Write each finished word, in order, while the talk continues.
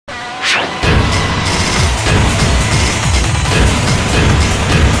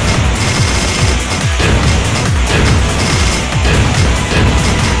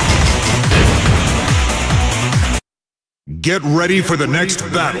Get ready for the next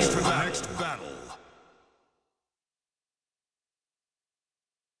battle.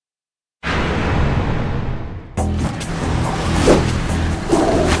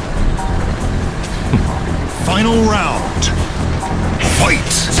 Final round. Fight!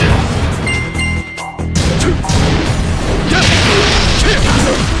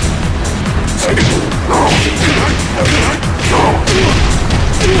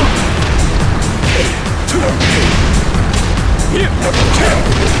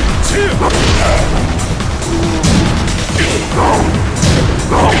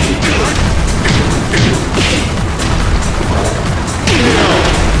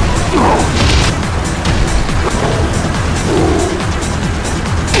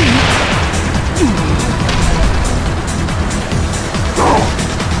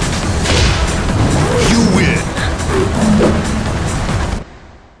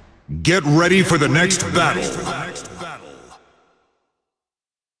 Get ready for the next battle.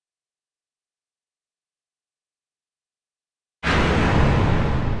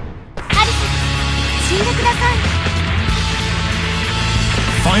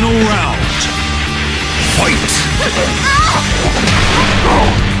 Final round. Fight!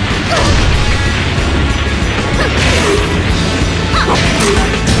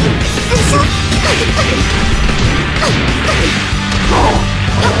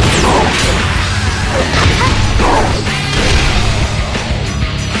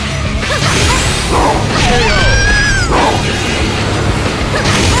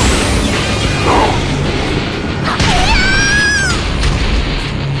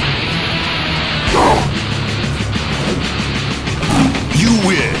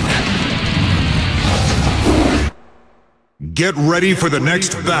 Get ready for the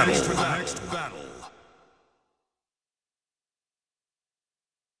next battle.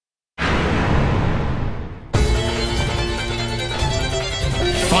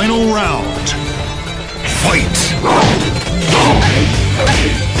 Final round. Fight!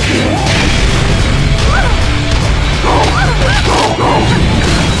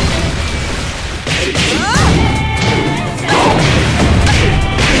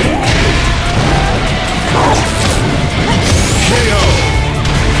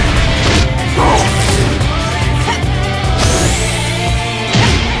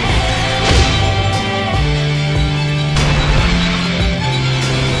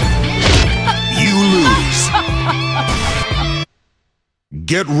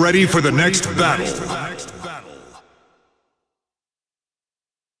 Get ready for the next battle.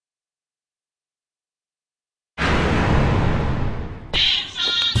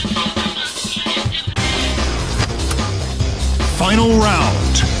 Final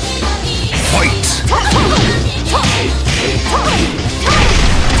round. Fight!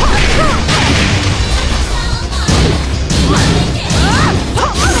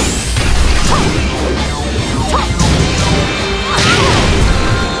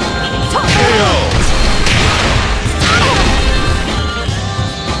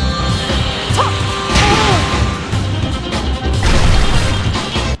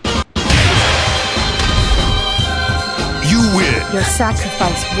 Your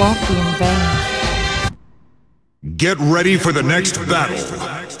sacrifice won't be in vain. Get ready for the next battle.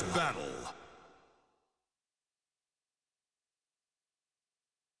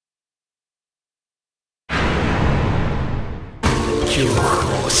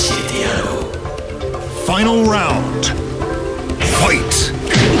 Final round. Fight!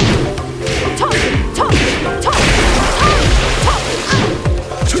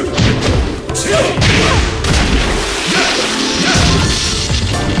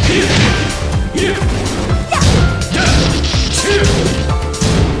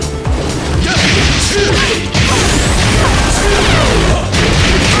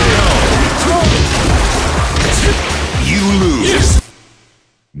 You lose.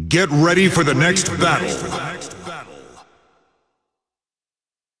 Get ready for the next battle.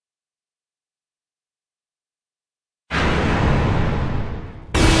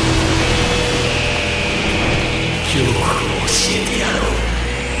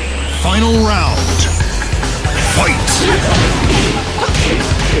 Final round. Fight!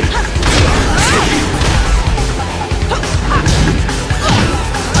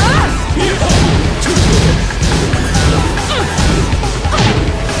 Yeah.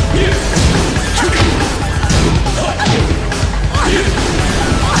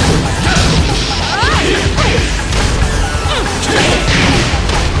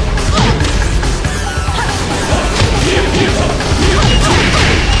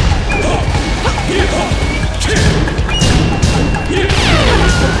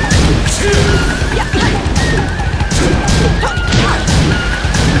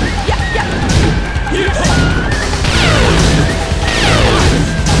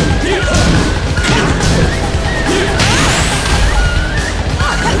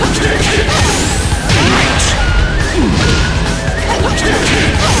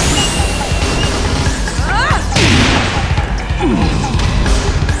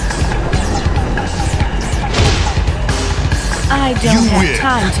 I don't have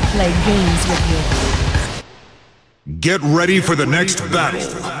time to play games with you. Get ready for the next battle.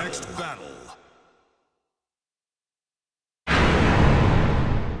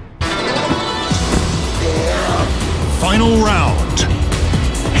 Final round.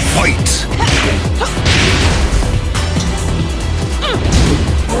 Fight!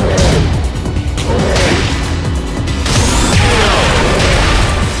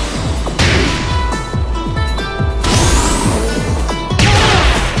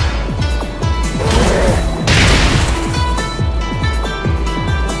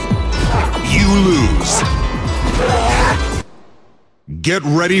 You lose. Get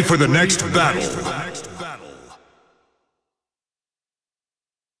ready for the next battle.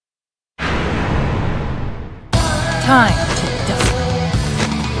 Time to die.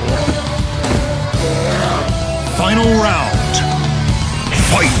 Final round.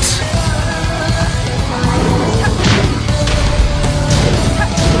 Fight!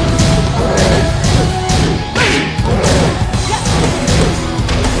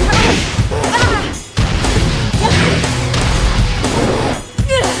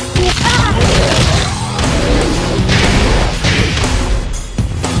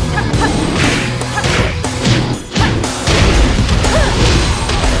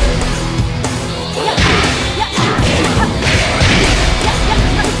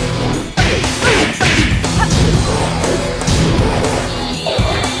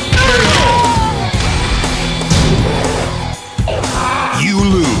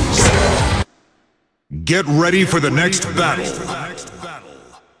 Get ready for the next battle.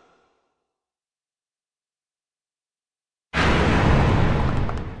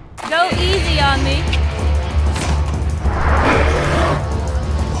 Go easy on me.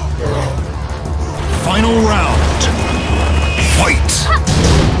 Final round. Fight!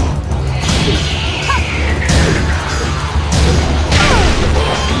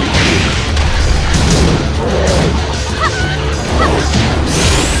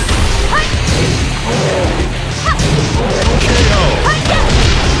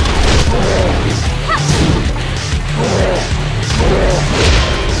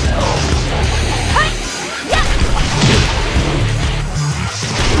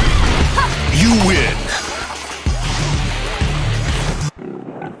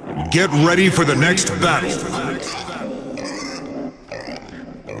 Get ready for the next battle.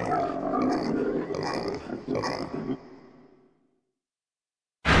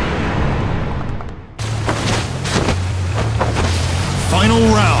 Final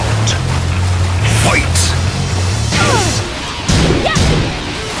round. Fight!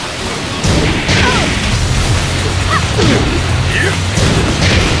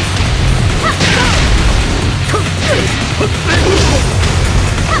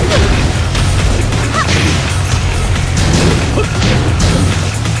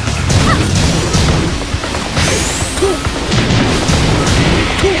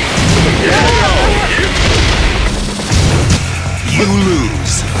 You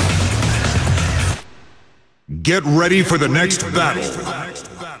lose. Get ready for the next battle.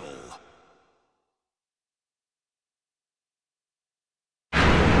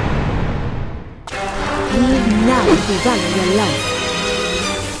 Leave now and develop your life.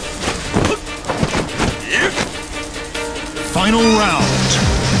 Final round.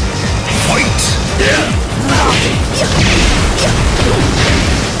 Fight!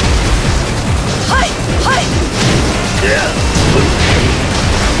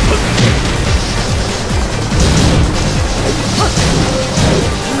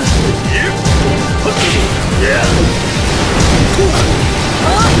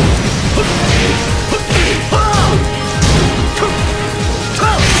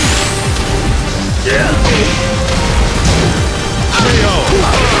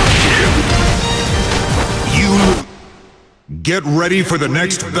 You get ready for the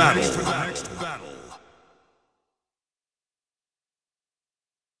next battle.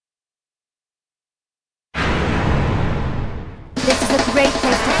 This is a great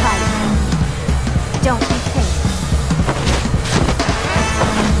place to fight. Don't be safe.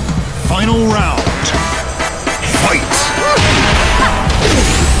 Final round. Fight!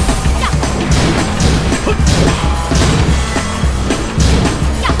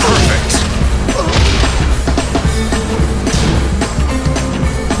 Perfect!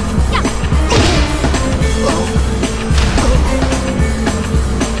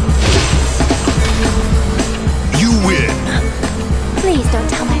 You win! Please don't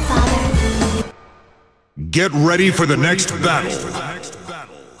tell my father. Get ready for the next battle.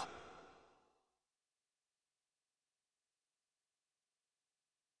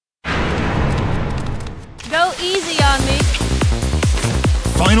 Go easy on me.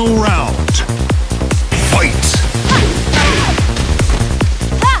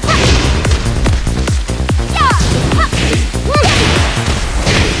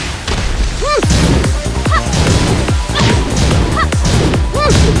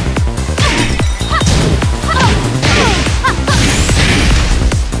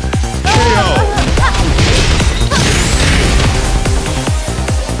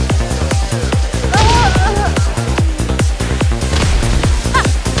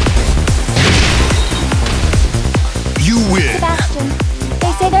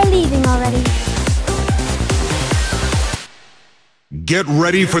 Get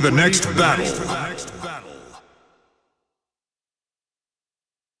ready for the next battle.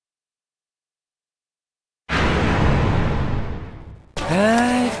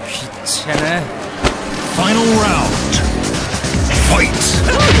 아이, 귀찮아. Final round.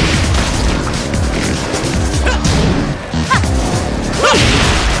 Fight!